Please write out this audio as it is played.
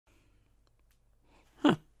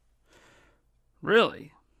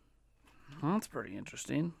Really? Well, that's pretty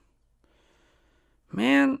interesting.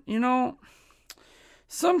 Man,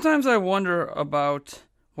 sometimes I wonder about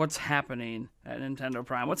what's happening at Nintendo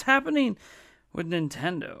Prime. What's happening with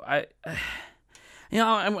Nintendo?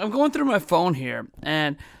 I'm going through my phone here,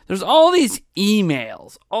 and there's all these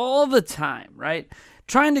emails all the time, right?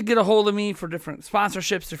 Trying to get a hold of me for different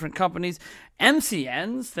sponsorships, different companies.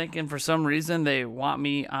 MCNs thinking for some reason they want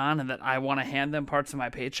me on and that I want to hand them parts of my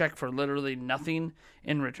paycheck for literally nothing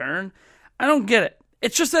in return. I don't get it.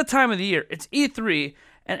 It's just that time of the year. It's E3,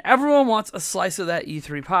 and everyone wants a slice of that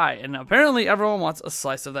E3 pie. And apparently everyone wants a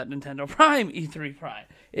slice of that Nintendo Prime E3 pie.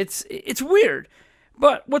 It's weird.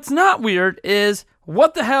 But what's not weird is,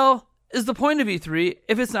 what the hell is the point of E3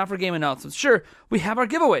 if it's not for game announcements? Sure, we have our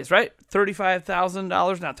giveaways, right? $35,000,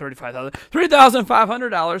 not $35,000,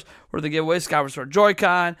 $3,500 worth of giveaways. Skyward Sword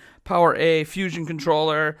Joy-Con, Power A, Fusion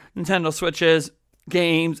Controller, Nintendo Switches,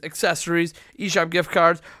 games, accessories, eShop gift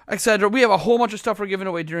cards, etc. We have a whole bunch of stuff we're giving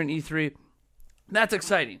away during E3. That's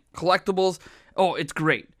exciting. Collectibles, oh, it's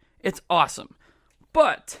great. It's awesome.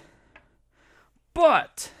 But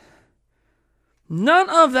none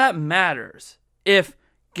of that matters if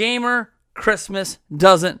Gamer Christmas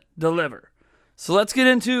doesn't deliver. So let's get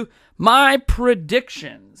into my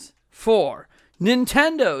predictions for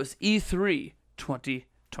Nintendo's E3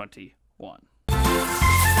 2021.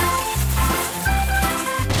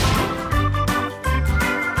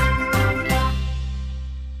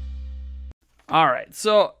 All right,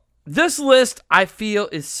 so this list I feel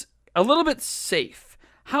is a little bit safe.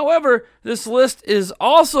 However, this list is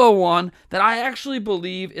also one that I actually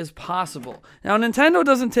believe is possible. Now, Nintendo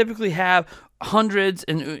doesn't typically have hundreds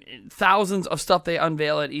and thousands of stuff they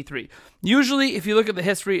unveil at E3. Usually, if you look at the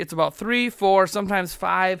history, it's about 3, 4, sometimes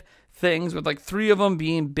 5 things, with like 3 of them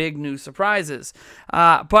being big new surprises.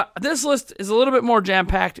 But this list is a little bit more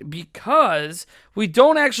jam-packed because we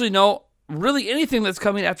don't actually know really anything that's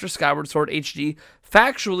coming after Skyward Sword HD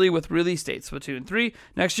factually with release dates. Splatoon 3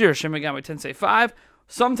 next year, Shin Megami Tensei 5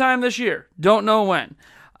 sometime this year, don't know when.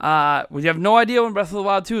 We have no idea when Breath of the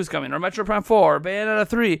Wild 2 is coming, or Metro Prime 4, or Bayonetta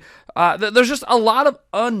 3. There's just a lot of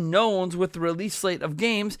unknowns with the release slate of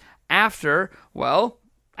games after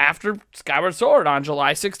Skyward Sword on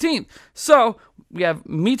July 16th. So we have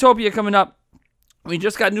Miitopia coming up. We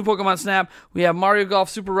just got new Pokemon Snap. We have Mario Golf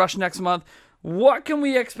Super Rush next month. What can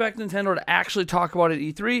we expect Nintendo to actually talk about at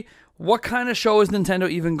E3? What kind of show is Nintendo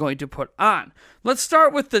even going to put on? Let's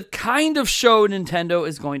start with the kind of show Nintendo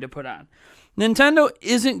is going to put on. Nintendo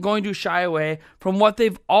isn't going to shy away from what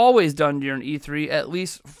they've always done during E3, at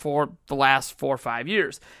least for the last 4 or 5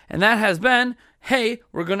 years. And that has been, hey,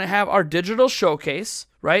 we're going to have our digital showcase,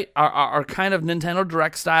 right? Our kind of Nintendo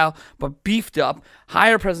Direct style, but beefed up,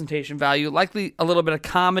 higher presentation value, likely a little bit of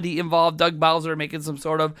comedy involved, Doug Bowser making some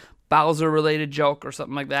sort of Bowser-related joke or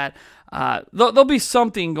something like that. There'll be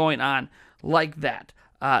something going on like that.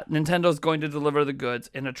 Nintendo's going to deliver the goods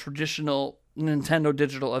in a traditional Nintendo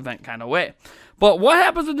digital event kind of way. But what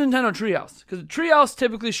happens with Nintendo Treehouse? Because Treehouse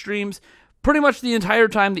typically streams pretty much the entire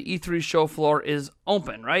time the E3 show floor is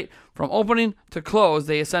open, right? From opening to close,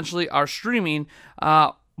 they essentially are streaming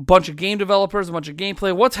a bunch of game developers, a bunch of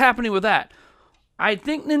gameplay. What's happening with that? I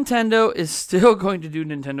think Nintendo is still going to do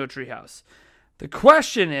Nintendo Treehouse. The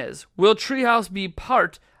question is, will Treehouse be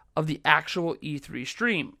part of the actual E3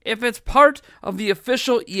 stream? If it's part of the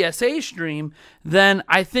official ESA stream, then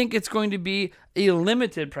I think it's going to be a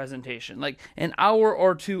limited presentation, like an hour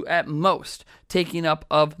or 2 at most, taking up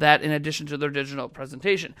of that in addition to their digital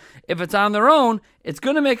presentation. If it's on their own, it's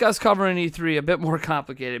going to make us covering E3 a bit more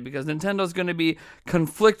complicated because Nintendo's going to be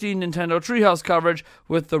conflicting Nintendo Treehouse coverage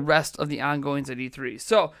with the rest of the ongoings at E3.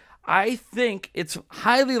 So I think it's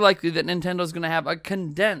highly likely that Nintendo's going to have a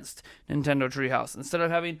condensed Nintendo Treehouse. Instead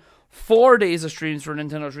of having 4 days of streams for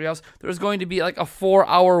Nintendo Treehouse, there's going to be like a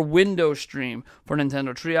 4-hour window stream for Nintendo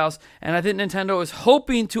Treehouse. And I think Nintendo is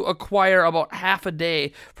hoping to acquire about half a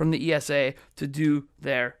day from the ESA to do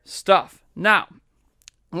their stuff. Now,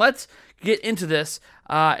 let's get into this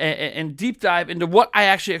and deep dive into what I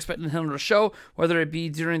actually expect Nintendo to show, whether it be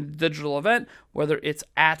during the digital event, whether it's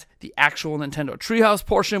at the actual Nintendo Treehouse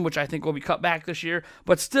portion, which I think will be cut back this year,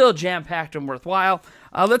 but still jam-packed and worthwhile.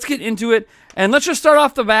 Let's get into it, and let's just start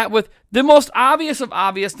off the bat with the most obvious of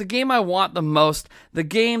obvious, the game I want the most, the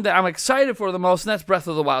game that I'm excited for the most, and that's Breath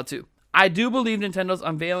of the Wild 2. I do believe Nintendo's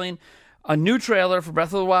unveiling a new trailer for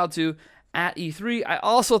Breath of the Wild 2 at E3. I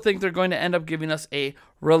also think they're going to end up giving us a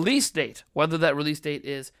release date, whether that release date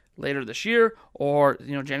is later this year or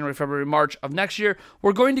January, February, March of next year.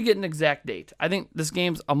 We're going to get an exact date. I think this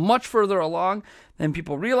game's a much further along than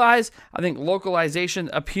people realize. I think localization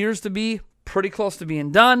appears to be pretty close to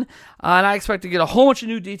being done, and I expect to get a whole bunch of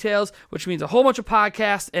new details, which means a whole bunch of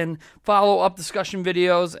podcasts and follow-up discussion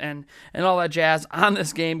videos and all that jazz on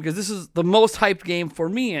this game, because this is the most hyped game for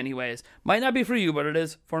me anyways. Might not be for you, but it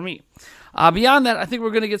is for me. Beyond that, I think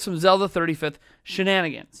we're going to get some Zelda 35th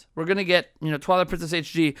shenanigans. We're going to get, Twilight Princess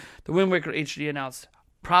HD, the Wind Waker HD announced,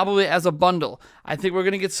 probably as a bundle. I think we're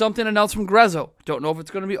going to get something announced from Grezzo. Don't know if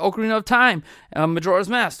it's going to be Ocarina of Time, Majora's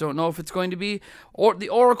Mask. Don't know if it's going to be the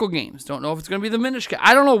Oracle games. Don't know if it's going to be the Minish Cap.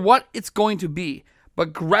 I don't know what it's going to be.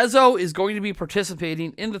 But Grezzo is going to be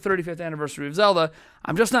participating in the 35th anniversary of Zelda.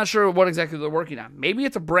 I'm just not sure what exactly they're working on. Maybe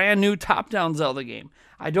it's a brand new top-down Zelda game.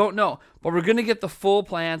 I don't know. But we're going to get the full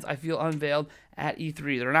plans, I feel, unveiled at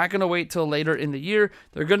E3. They're not going to wait till later in the year.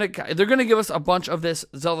 They're going to give us a bunch of this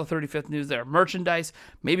Zelda 35th news there. Merchandise,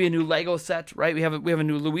 maybe a new Lego set, right? We have a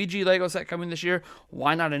new Luigi Lego set coming this year.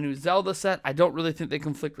 Why not a new Zelda set? I don't really think they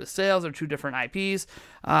conflict with sales. They're two different IPs.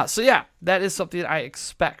 So yeah, that is something I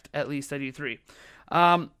expect, at least at E3.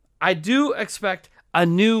 I do expect a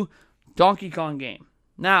new Donkey Kong game.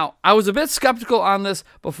 Now, I was a bit skeptical on this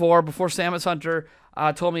before Samus Hunter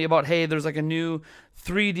told me about, hey, there's like a new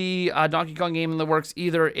 3D Donkey Kong game in the works.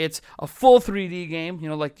 Either it's a full 3D game,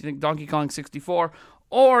 like Donkey Kong 64,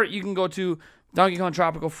 or you can go to Donkey Kong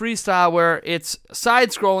Tropical Freestyle, where it's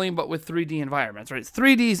side-scrolling but with 3D environments, right? It's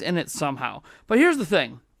 3D's in it somehow. But here's the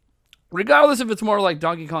thing. Regardless if it's more like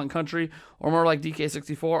Donkey Kong Country or more like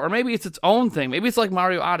DK64, or maybe it's its own thing. Maybe it's like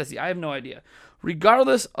Mario Odyssey. I have no idea.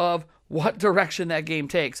 Regardless of what direction that game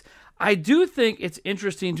takes, I do think it's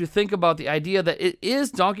interesting to think about the idea that it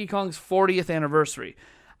is Donkey Kong's 40th anniversary.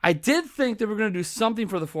 I did think that we were going to do something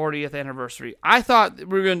for the 40th anniversary. I thought we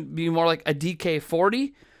were going to be more like a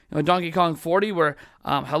DK40, Donkey Kong 40, where,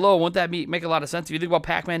 wouldn't that make a lot of sense? If you think about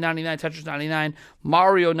Pac-Man 99, Tetris 99,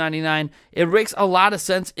 Mario 99, it makes a lot of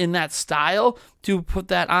sense in that style to put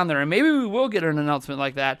that on there. And maybe we will get an announcement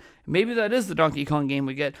like that. Maybe that is the Donkey Kong game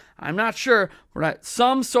we get. I'm not sure, but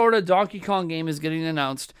some sort of Donkey Kong game is getting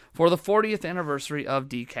announced for the 40th anniversary of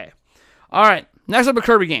DK. All right, next up, a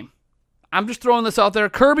Kirby game. I'm just throwing this out there.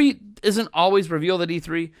 Kirby isn't always revealed at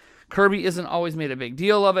E3. Kirby isn't always made a big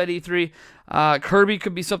deal of at E3. Kirby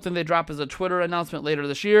could be something they drop as a Twitter announcement later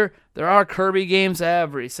this year. There are Kirby games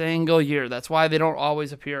every single year. That's why they don't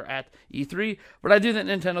always appear at E3. But I do think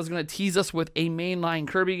Nintendo's going to tease us with a mainline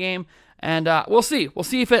Kirby game. And we'll see. We'll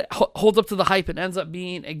see if it holds up to the hype and ends up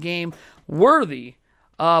being a game worthy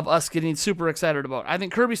of us getting super excited about. I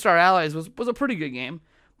think Kirby Star Allies was a pretty good game.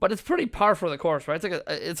 But it's pretty par for the course, right?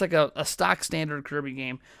 It's like a stock standard Kirby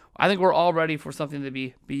game. I think we're all ready for something to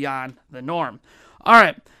be beyond the norm. All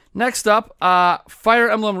right, next up, Fire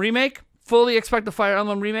Emblem Remake. Fully expect the Fire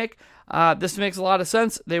Emblem Remake. This makes a lot of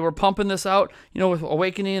sense. They were pumping this out, with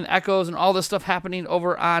Awakening and Echoes and all this stuff happening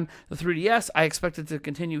over on the 3DS. I expect it to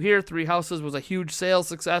continue here. Three Houses was a huge sales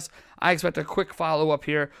success. I expect a quick follow-up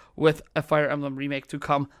here with a Fire Emblem Remake to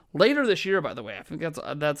come later this year, by the way. I think that's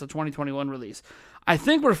a 2021 release. I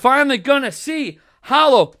think we're finally going to see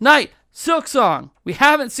Hollow Knight Silksong. We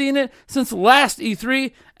haven't seen it since last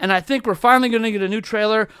E3, and I think we're finally going to get a new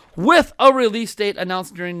trailer with a release date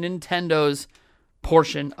announced during Nintendo's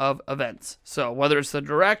portion of events. So whether it's the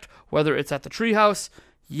Direct, whether it's at the Treehouse,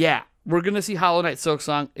 yeah, we're going to see Hollow Knight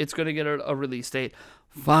Silksong. It's going to get a release date.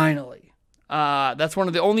 Finally. That's one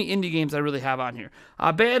of the only indie games I really have on here.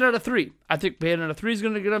 Bayonetta 3. I think Bayonetta 3 is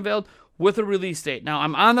going to get unveiled with a release date. Now,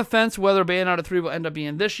 I'm on the fence whether Bayonetta 3 will end up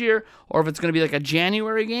being this year or if it's going to be like a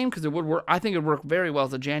January game, because it would work. I think it would work very well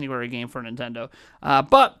as a January game for Nintendo.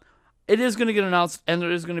 But it is going to get announced, and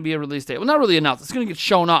there is going to be a release date. Well, not really announced. It's going to get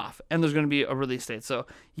shown off, and there's going to be a release date. So,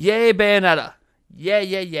 yay, Bayonetta.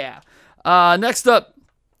 Yeah. Next up,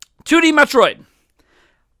 2D Metroid.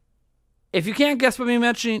 If you can't guess by me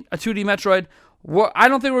mentioning a 2D Metroid, I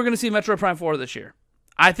don't think we're going to see Metroid Prime 4 this year.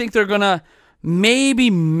 I think they're going to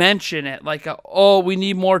maybe mention it, like, we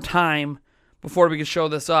need more time before we can show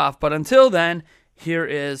this off. But until then, here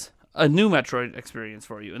is a new Metroid experience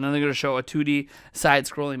for you. And then they're going to show a 2D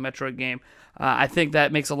side-scrolling Metroid game. I think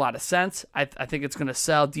that makes a lot of sense. I think it's going to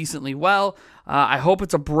sell decently well. I hope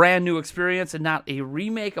it's a brand new experience and not a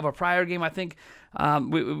remake of a prior game. I think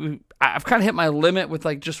I've kind of hit my limit with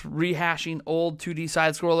like just rehashing old 2D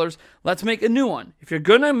side-scrollers. Let's make a new one. If you're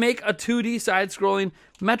going to make a 2D side-scrolling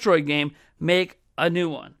Metroid game, make a new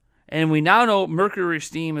one. And we now know Mercury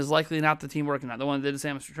Steam is likely not the team working on it, the one that did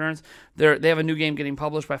Samus Returns. They have a new game getting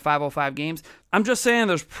published by 505 Games. I'm just saying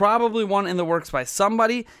there's probably one in the works by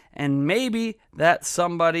somebody, and maybe that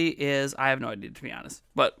somebody is, I have no idea, to be honest.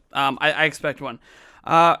 But I expect one.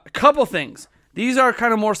 A couple things. These are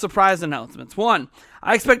kind of more surprise announcements. One,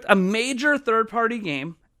 I expect a major third-party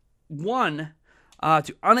game,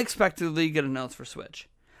 to unexpectedly get announced for Switch.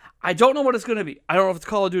 I don't know what it's going to be. I don't know if it's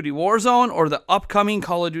Call of Duty Warzone or the upcoming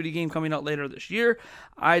Call of Duty game coming out later this year.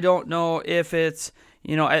 I don't know if it's,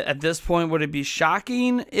 at this point, would it be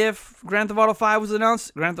shocking if Grand Theft Auto 5 was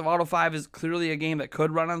announced? Grand Theft Auto 5 is clearly a game that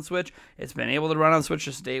could run on Switch. It's been able to run on Switch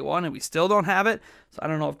since day one, and we still don't have it. So I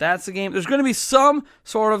don't know if that's the game. There's going to be some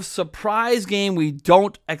sort of surprise game we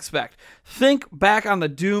don't expect. Think back on the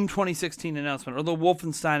Doom 2016 announcement, or the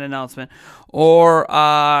Wolfenstein announcement, or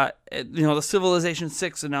the Civilization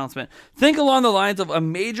 6 announcement. Think along the lines of a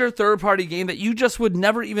major third-party game that you just would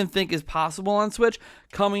never even think is possible on Switch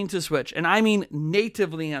coming to Switch, and I mean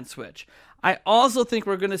natively on Switch. I also think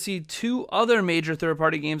we're going to see 2 other major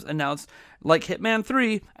third-party games announced, like Hitman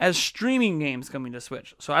 3, as streaming games coming to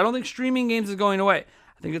Switch. So I don't think streaming games is going away.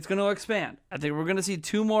 I think it's going to expand. I think we're going to see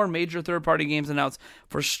 2 more major third-party games announced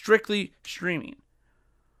for strictly streaming.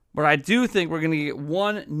 But I do think we're going to get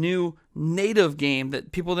one new native game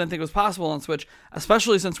that people didn't think was possible on Switch,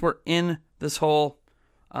 especially since we're in this whole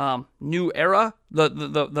new era,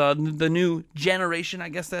 the new generation, I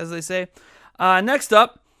guess, as they say. Next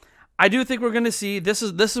up, I do think we're going to see, this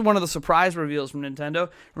is one of the surprise reveals from Nintendo.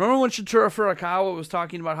 Remember when Shuntaro Furukawa was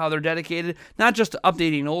talking about how they're dedicated not just to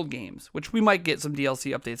updating old games, which we might get some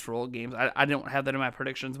DLC updates for old games. I don't have that in my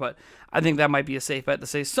predictions, but I think that might be a safe bet to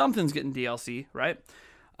say something's getting DLC, right?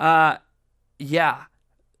 Yeah.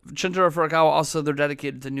 Shuntaro Furukawa also, they're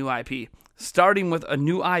dedicated to new IP, starting with a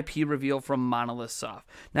new IP reveal from Monolith Soft.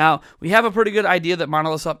 Now, we have a pretty good idea that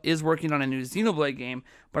Monolith Soft is working on a new Xenoblade game,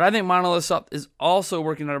 but I think Monolith Soft is also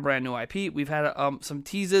working on a brand new IP. We've had some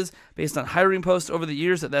teases based on hiring posts over the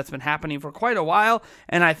years that's been happening for quite a while,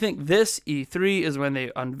 and I think this E3 is when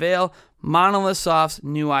they unveil Monolith Soft's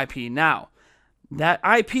new IP. Now, that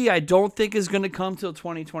IP I don't think is going to come till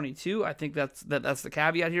 2022. I think that's the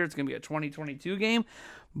caveat here. It's going to be a 2022 game,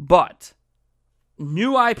 but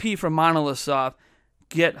new IP from Monolith Soft,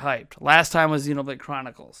 get hyped. Last time was Xenoblade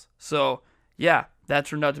Chronicles. So, yeah, that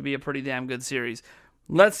turned out to be a pretty damn good series.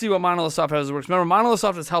 Let's see what Monolith Soft has works. Remember, Monolith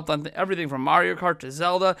Soft has helped on everything from Mario Kart to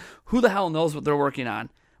Zelda. Who the hell knows what they're working on?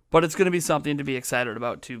 But it's going to be something to be excited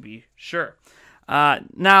about, to be sure.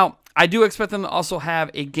 Now, I do expect them to also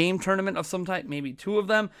have a game tournament of some type, maybe 2 of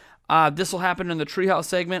them. This will happen in the Treehouse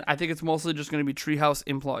segment. I think it's mostly just going to be Treehouse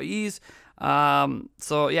employees.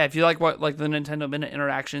 So yeah, if you like the Nintendo Minute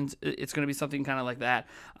interactions, it's going to be something kind of like that.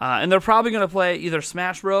 And they're probably going to play either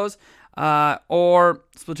Smash Bros. Or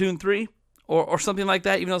Splatoon 3 or something like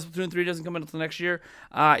that, even though Splatoon 3 doesn't come until next year.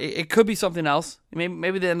 It could be something else.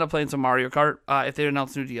 Maybe they end up playing some Mario Kart if they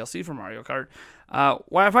announce new DLC for Mario Kart.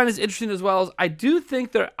 What I find is interesting as well is I do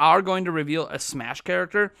think they are going to reveal a Smash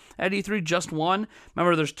character at E3, just one.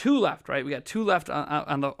 Remember, there's 2 left, right? We got 2 left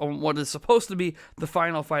on what is supposed to be the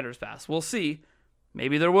final Fighters Pass. We'll see.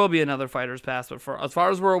 Maybe there will be another Fighters Pass, but as far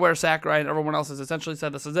as we're aware, Sakurai and everyone else has essentially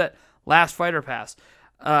said this is it. Last Fighter Pass.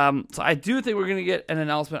 So I do think we're going to get an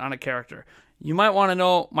announcement on a character. You might want to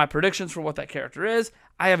know my predictions for what that character is.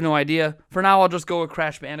 I have no idea. For now, I'll just go with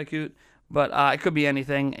Crash Bandicoot. But it could be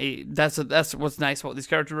anything. That's what's nice about these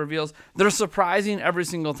character reveals. They're surprising every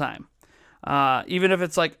single time. Even if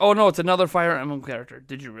it's like, oh no, it's another Fire Emblem character.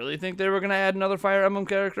 Did you really think they were going to add another Fire Emblem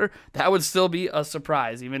character? That would still be a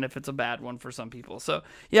surprise, even if it's a bad one for some people. So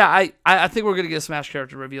yeah, I think we're going to get a Smash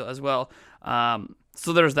character reveal as well.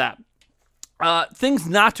 So there's that. Things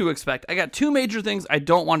not to expect. I got 2 major things I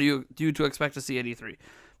don't want you to expect to see at E3.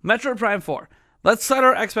 Metroid Prime 4. Let's set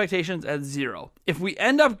our expectations at 0. If we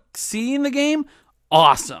end up seeing the game,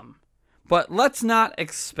 awesome. But let's not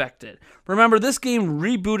expect it. Remember, this game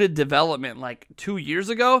rebooted development like 2 years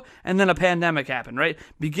ago, and then a pandemic happened, right?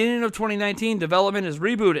 Beginning of 2019, development is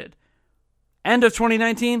rebooted. End of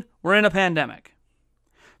 2019, we're in a pandemic.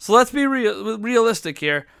 So let's be realistic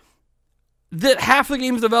here. That half the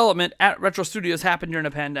game's development at Retro Studios happened during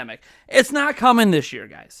a pandemic. It's not coming this year,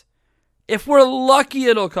 guys. If we're lucky,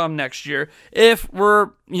 it'll come next year. If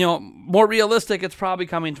we're, more realistic, it's probably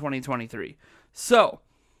coming 2023. So,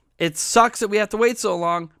 it sucks that we have to wait so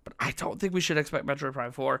long, but I don't think we should expect Metroid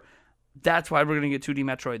Prime 4. That's why we're going to get 2D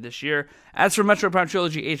Metroid this year. As for Metroid Prime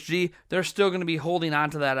Trilogy HD, they're still going to be holding on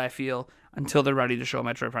to that, I feel, until they're ready to show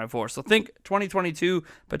Metroid Prime 4. So think 2022,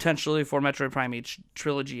 potentially, for Metroid Prime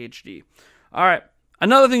Trilogy HD. All right,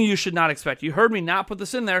 another thing you should not expect. You heard me not put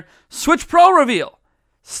this in there. Switch Pro reveal.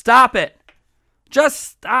 Stop it. Just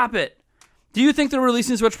stop it. Do you think they're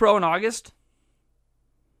releasing Switch Pro in August?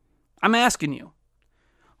 I'm asking you.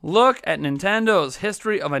 Look at Nintendo's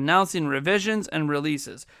history of announcing revisions and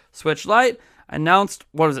releases. Switch Lite announced,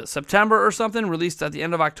 what is it, September or something, released at the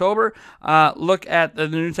end of October. Look at the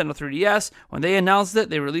Nintendo 3DS. When they announced it,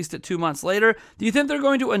 they released it 2 months later. Do you think they're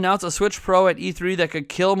going to announce a Switch Pro at E3 that could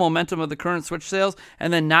kill momentum of the current Switch sales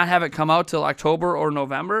and then not have it come out till October or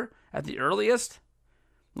November at the earliest?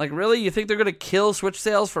 Like, really? You think they're going to kill Switch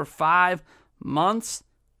sales for 5 months?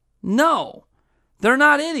 No. They're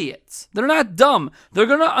not idiots. They're not dumb. They're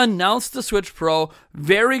going to announce the Switch Pro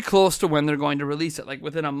very close to when they're going to release it, like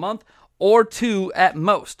within a month or 2 at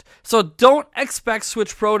most. So don't expect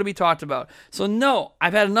Switch Pro to be talked about. So no,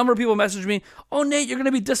 I've had a number of people message me, oh, Nate, you're going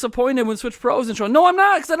to be disappointed when Switch Pro isn't shown. No, I'm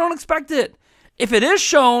not, because I don't expect it. If it is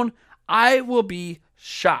shown, I will be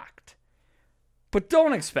shocked. But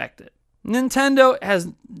don't expect it. Nintendo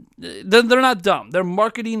they're not dumb. They're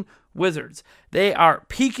marketing wizards. They are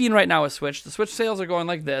peaking right now with Switch. The Switch sales are going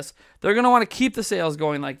like this. They're going to want to keep the sales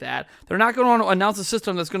going like that. They're not going to want to announce a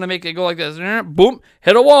system that's going to make it go like this. Boom,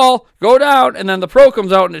 hit a wall, go down, and then the Pro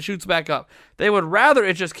comes out and it shoots back up. They would rather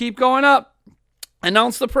it just keep going up.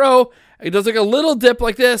 Announce the Pro. It does like a little dip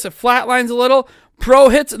like this. It flatlines a little. Pro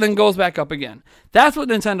hits and then goes back up again. That's what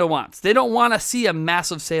Nintendo wants. They don't want to see a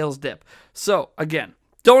massive sales dip. So, again,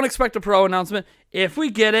 don't expect a Pro announcement. If we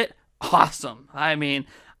get it, awesome. I mean,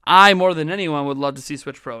 I, more than anyone, would love to see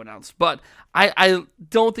Switch Pro announced. But I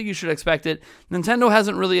don't think you should expect it. Nintendo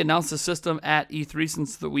hasn't really announced the system at E3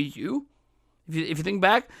 since the Wii U. If you think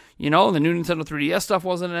back, the new Nintendo 3DS stuff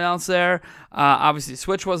wasn't announced there. Obviously,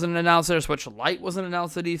 Switch wasn't announced there. Switch Lite wasn't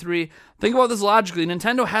announced at E3. Think about this logically.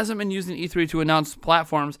 Nintendo hasn't been using E3 to announce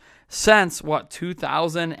platforms since,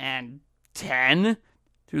 2010?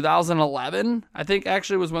 2011, I think,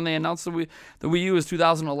 actually, was when they announced the Wii U was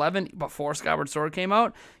 2011, before Skyward Sword came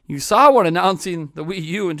out. You saw what announcing the Wii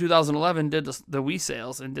U in 2011 did to the Wii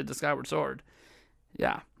sales and did to Skyward Sword.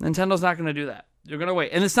 Yeah, Nintendo's not going to do that. You're going to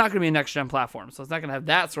wait. And it's not going to be a next-gen platform, so it's not going to have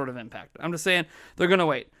that sort of impact. I'm just saying they're going to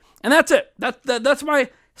wait. And that's it. That's my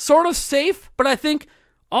sort of safe, but I think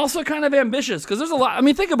also kind of ambitious, because there's a lot. I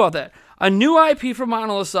mean, think about that. A new IP from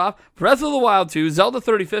Monolith Soft, Breath of the Wild 2, Zelda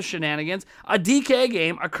 35th Shenanigans, a DK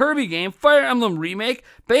game, a Kirby game, Fire Emblem Remake,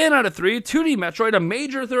 Bayonetta 3, 2D Metroid, a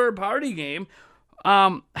major third-party game.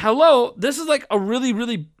 Hello, this is like a really,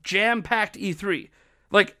 really jam-packed E3.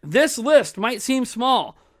 Like, this list might seem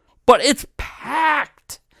small, but it's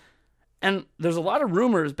packed. And there's a lot of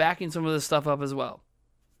rumors backing some of this stuff up as well.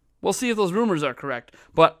 We'll see if those rumors are correct.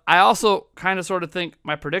 But I also kind of sort of think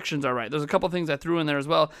my predictions are right. There's a couple things I threw in there as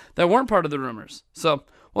well that weren't part of the rumors. So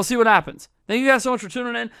we'll see what happens. Thank you guys so much for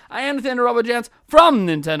tuning in. I am Nathaniel Robo-Jans from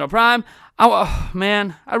Nintendo Prime.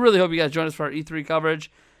 Man, I really hope you guys join us for our E3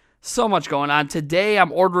 coverage. So much going on. Today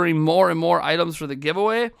I'm ordering more and more items for the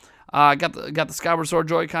giveaway. I got the Skyward Sword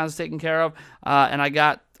Joy-Cons taken care of, and I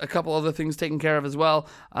got a couple other things taken care of as well.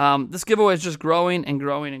 This giveaway is just growing and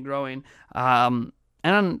growing and growing.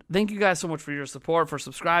 And thank you guys so much for your support, for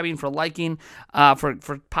subscribing, for liking,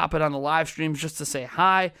 for popping on the live streams just to say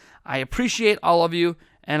hi. I appreciate all of you,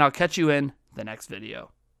 and I'll catch you in the next video.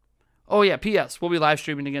 Oh yeah, P.S. We'll be live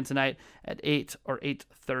streaming again tonight at 8 or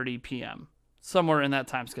 8:30 p.m. Somewhere in that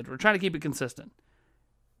time schedule. We're trying to keep it consistent.